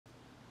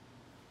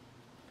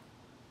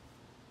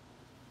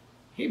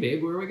Hey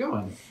babe, where are we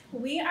going?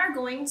 We are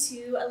going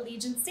to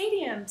Allegiant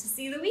Stadium to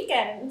see the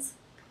Weeknd.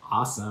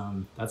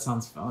 Awesome. That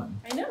sounds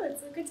fun. I know,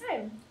 it's a good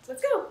time.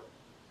 Let's go.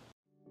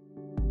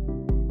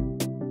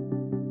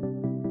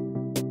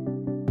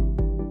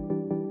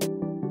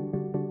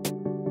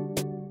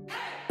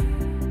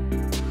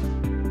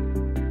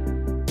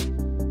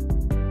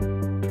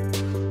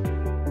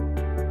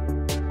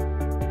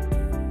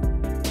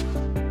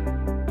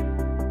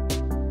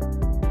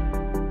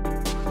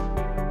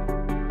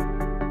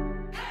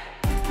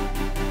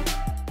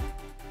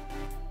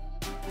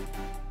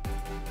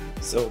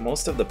 So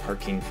most of the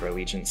parking for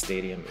Allegiant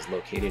Stadium is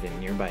located in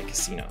nearby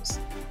casinos.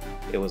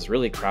 It was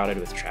really crowded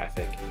with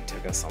traffic and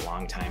took us a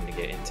long time to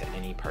get into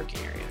any parking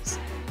areas.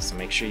 So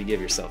make sure you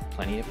give yourself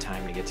plenty of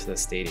time to get to the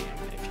stadium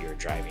if you're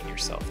driving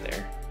yourself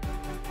there.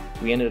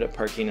 We ended up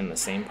parking in the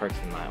same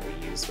parking lot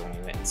we used when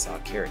we went and saw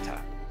Carrot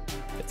Top.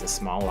 It's a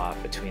small lot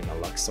between the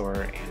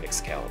Luxor and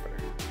Excalibur.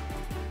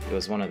 It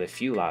was one of the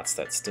few lots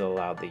that still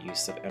allowed the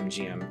use of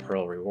MGM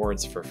Pearl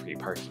rewards for free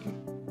parking.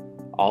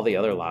 All the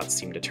other lots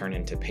seemed to turn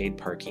into paid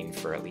parking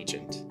for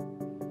Allegiant.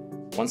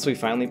 Once we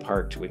finally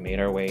parked, we made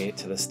our way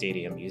to the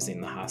stadium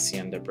using the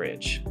Hacienda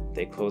Bridge.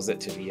 They close it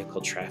to vehicle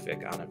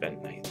traffic on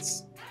event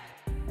nights.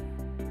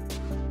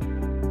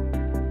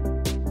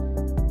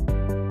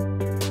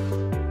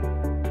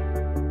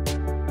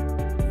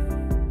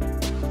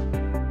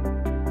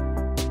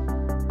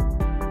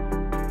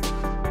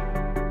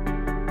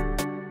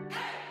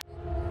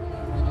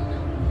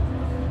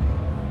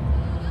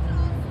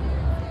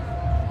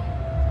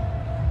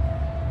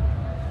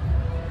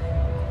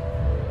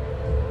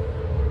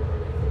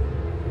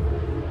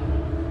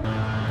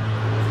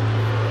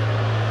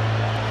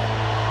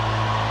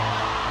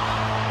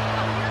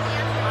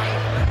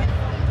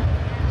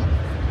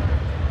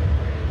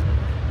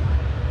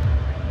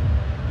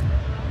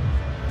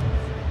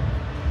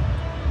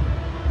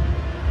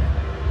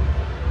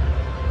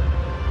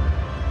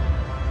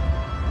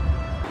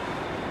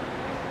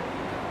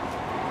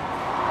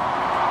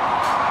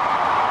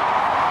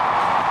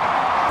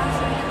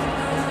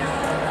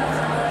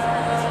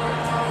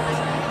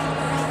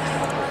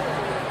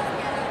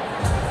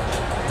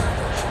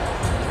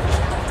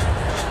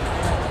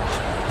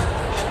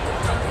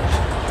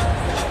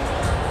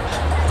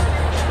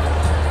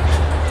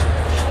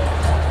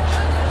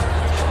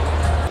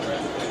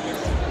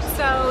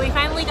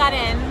 Got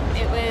in.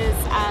 It was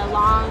a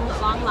long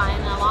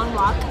line, a long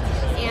walk,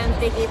 and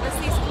they gave us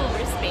these cool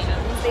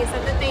wristbands. They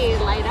said that they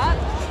light up,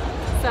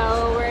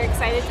 so we're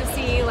excited to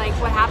see like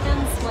what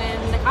happens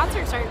when the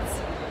concert starts.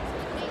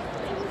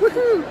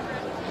 Woohoo!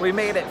 We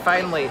made it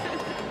finally.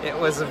 It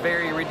was a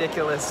very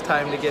ridiculous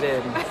time to get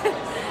in.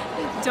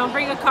 Don't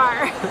bring a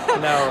car.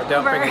 No,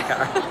 don't bring a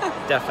car.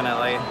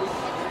 Definitely.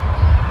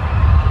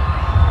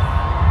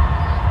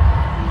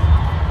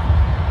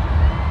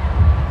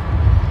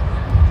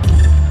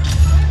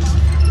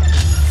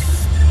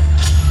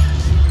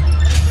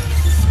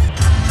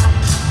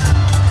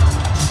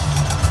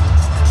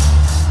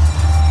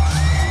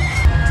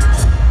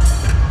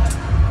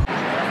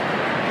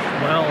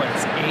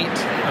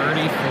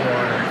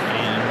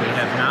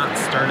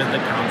 Started the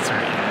concert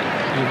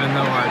yet, even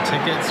though our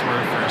tickets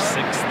were for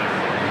 6:30.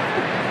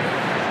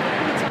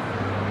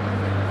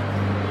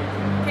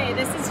 Okay,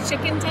 this is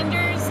chicken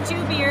tenders, 2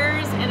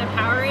 beers, and a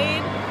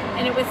Powerade,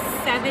 and it was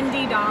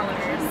 $70.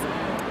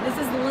 This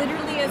is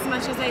literally as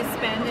much as I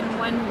spend in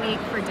 1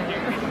 week for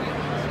dinner.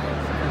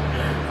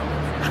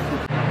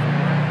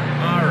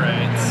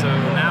 Alright, so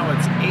now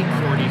it's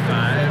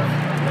 8:45.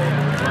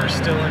 We're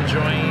still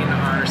enjoying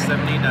our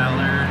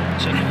 $70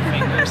 chicken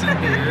fingers and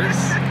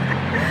beers.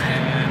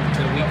 And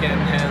the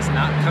Weeknd has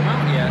not come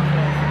out yet.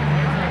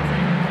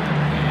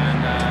 And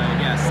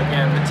yes,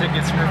 again, the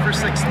tickets were for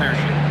 6:30,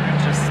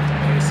 just in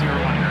case you were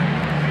wondering.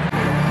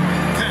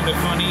 Kind of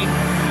funny.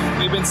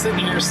 We've been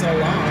sitting here so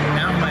long,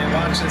 now my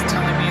watch is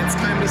telling me it's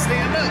time to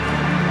stand up.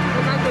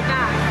 We'll not get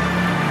back.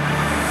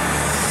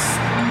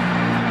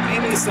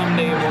 Maybe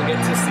someday we'll get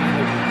to see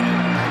the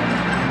Weeknd.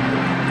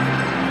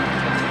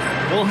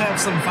 We'll have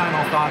some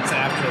final thoughts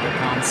after the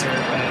concert,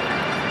 but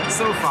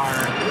so far,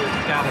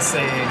 gotta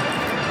say,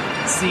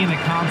 seeing a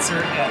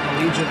concert at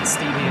Allegiant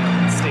Stadium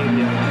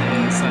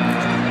is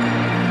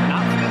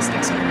not the best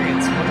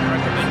experience. Wouldn't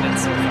recommend it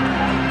so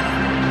far.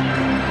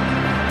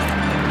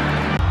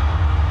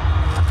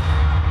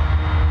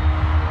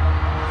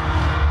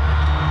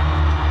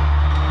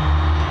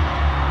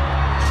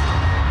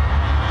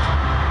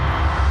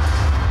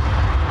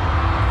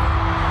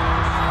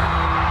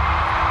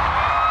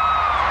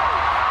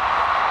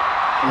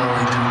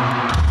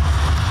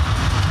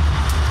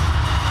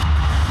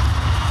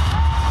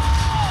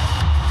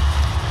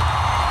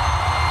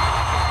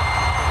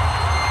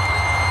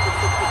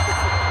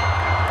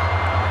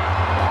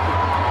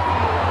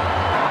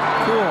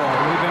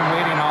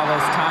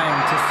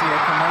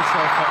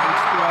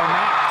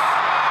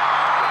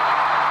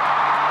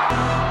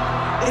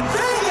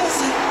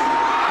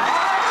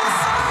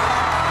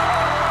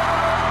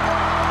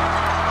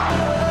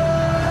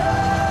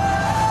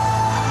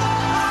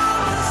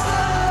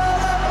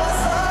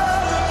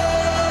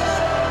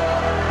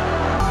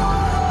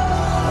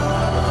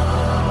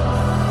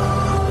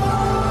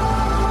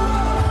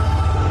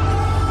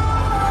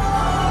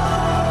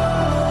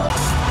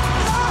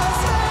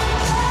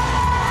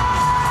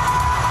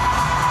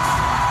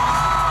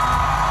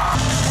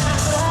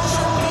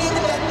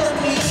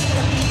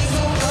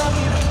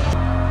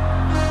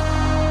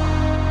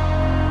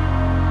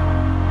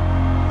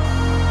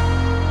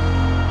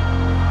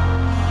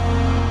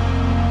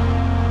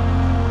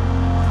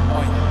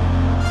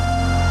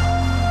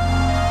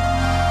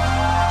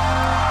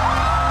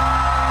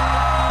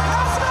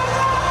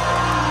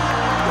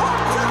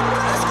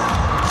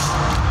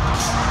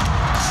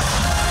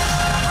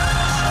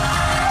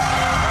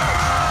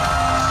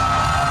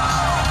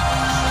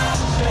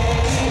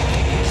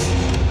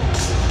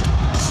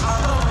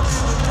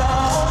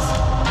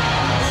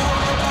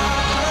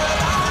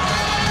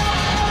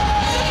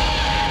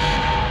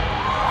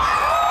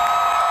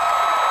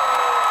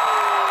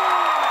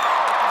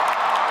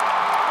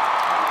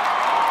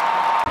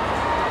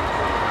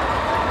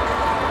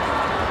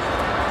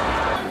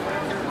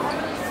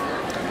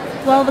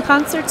 Well, the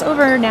concert's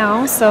over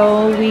now,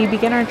 so we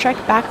begin our trek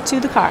back to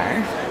the car.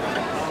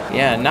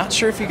 Yeah, not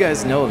sure if you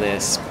guys know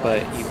this, but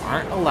you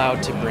aren't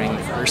allowed to bring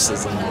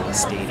purses into the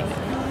stadium.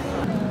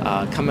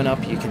 Coming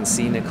up, you can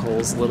see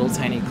Nicole's little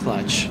tiny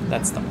clutch.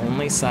 That's the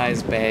only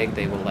size bag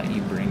they will let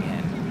you bring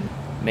in.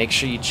 Make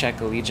sure you check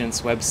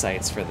Allegiant's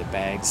websites for the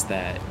bags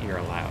that you're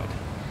allowed.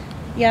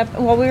 Yep,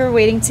 while we were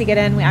waiting to get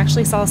in, we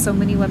actually saw so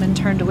many women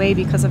turned away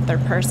because of their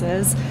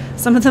purses.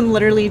 Some of them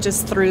literally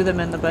just threw them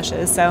in the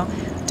bushes, so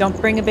don't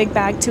bring a big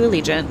bag to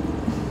Allegiant.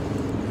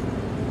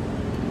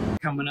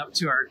 Coming up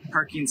to our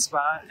parking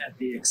spot at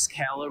the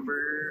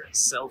Excalibur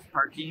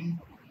self-parking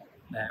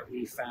that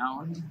we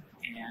found,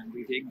 and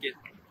we did get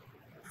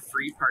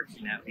free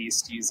parking at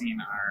least using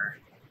our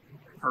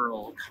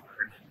Pearl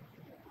card.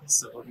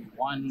 So it'll be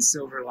one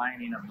silver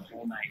lining of the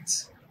whole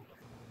night.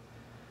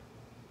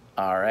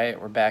 All right,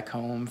 we're back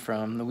home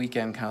from the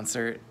Weeknd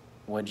concert.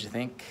 What'd you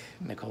think,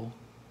 Nicole?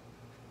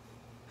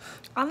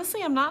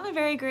 Honestly, I'm not in a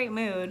very great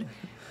mood.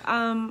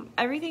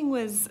 Everything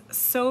was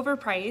so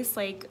overpriced.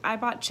 Like, I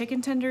bought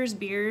chicken tenders,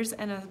 beers,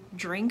 and a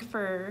drink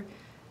for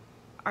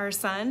our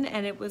son,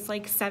 and it was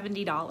like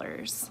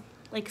 $70.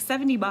 Like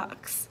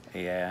 $70.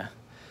 Yeah,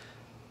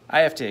 I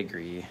have to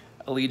agree.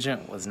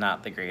 Allegiant was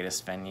not the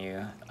greatest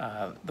venue.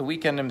 The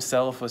Weeknd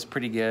himself was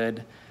pretty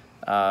good.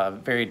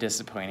 Very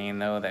disappointing,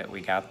 though, that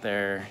we got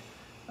there.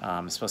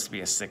 It's supposed to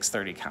be a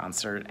 6:30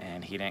 concert,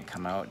 and he didn't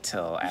come out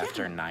till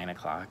after 9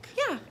 o'clock.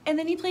 Yeah, and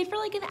then he played for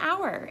like an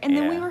hour, and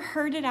then we Yeah. were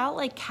herded out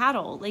like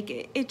cattle. Like,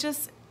 it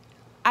just,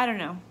 I don't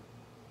know.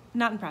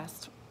 Not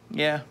impressed.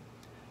 Yeah,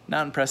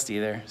 not impressed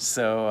either.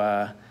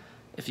 So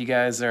if you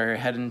guys are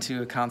heading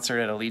to a concert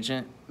at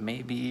Allegiant,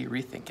 maybe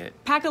rethink it.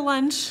 Pack a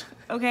lunch,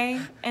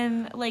 okay?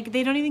 And like,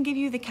 they don't even give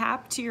you the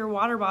cap to your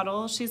water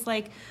bottle. She's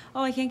like,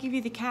 oh, I can't give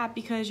you the cap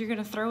because you're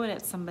gonna throw it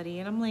at somebody.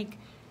 And I'm like,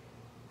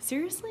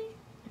 seriously?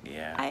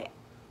 Yeah.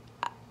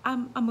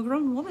 I'm a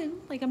grown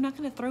woman. Like, I'm not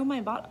gonna throw my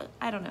bottle.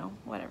 I don't know.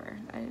 Whatever.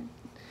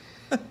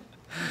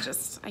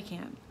 I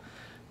can't.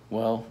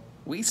 Well,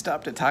 we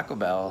stopped at Taco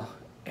Bell,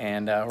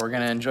 and we're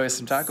gonna enjoy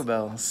some Taco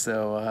Bell.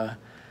 So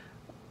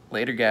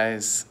later,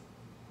 guys.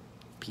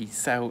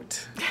 Peace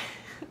out.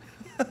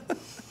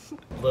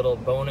 Little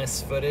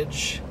bonus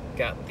footage.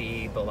 Got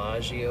the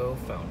Bellagio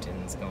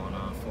fountains going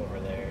off over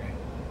there.